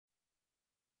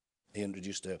He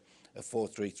introduced a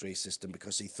 4-3-3 system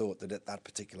because he thought that at that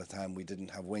particular time we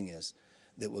didn't have wingers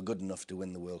that were good enough to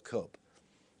win the World Cup.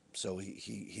 So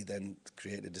he then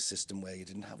created a system where you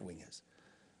didn't have wingers,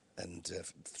 and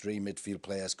three midfield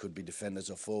players could be defenders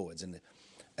or forwards, and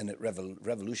it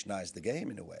revolutionised the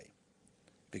game in a way,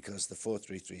 because the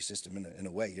 4-3-3 system in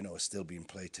a way, you know, is still being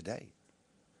played today.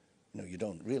 You know, you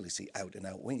don't really see out and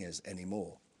out wingers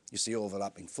anymore. You see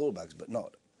overlapping fullbacks, but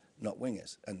not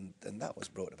wingers, and that was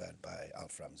brought about by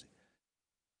Alf Ramsey.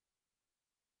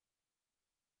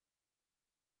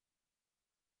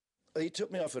 He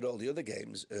took me off at all the other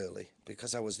games early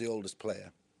because I was the oldest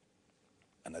player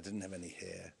and I didn't have any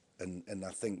hair. And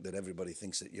I think that everybody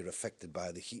thinks that you're affected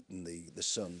by the heat and the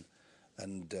sun.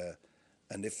 And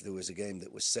if there was a game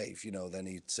that was safe, you know, then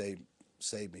he'd save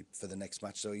me for the next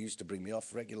match. So he used to bring me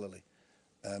off regularly.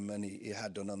 And he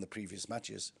had done on the previous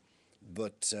matches.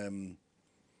 But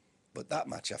that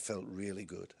match I felt really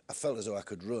good. I felt as though I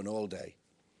could run all day.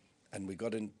 And we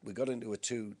got into a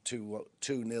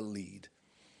 2-0 lead.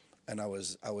 And I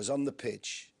was on the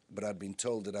pitch, but I'd been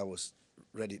told that I was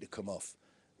ready to come off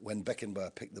when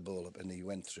Beckenbauer picked the ball up and he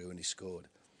went through and he scored.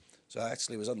 So I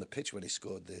actually was on the pitch when he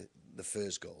scored the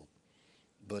first goal.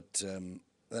 But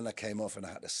then I came off and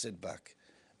I had to sit back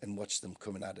and watch them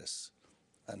coming at us.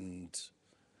 And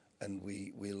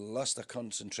we lost our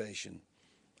concentration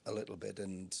a little bit,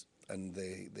 and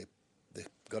they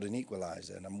got an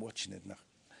equaliser, and I'm watching it and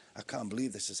I can't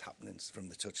believe this is happening from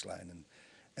the touchline,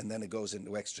 and then it goes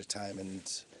into extra time,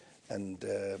 and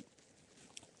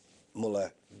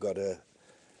Muller got a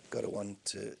one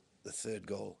to the third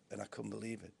goal, and I couldn't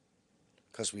believe it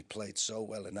because we played so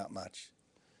well in that match,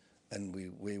 and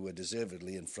we were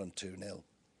deservedly in front 2-0,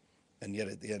 and yet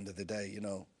at the end of the day, you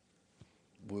know,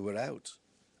 we were out,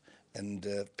 and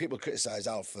people criticise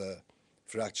Alf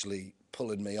for actually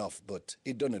pulling me off, but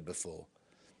he'd done it before,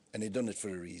 and he'd done it for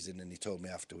a reason, and he told me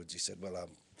afterwards, he said, well,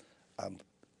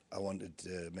 I wanted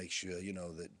to make sure, you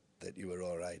know, that you were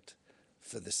all right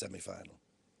for the semi-final.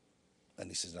 And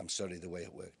he says, I'm sorry the way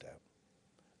it worked out.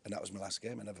 And that was my last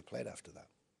game. I never played after that.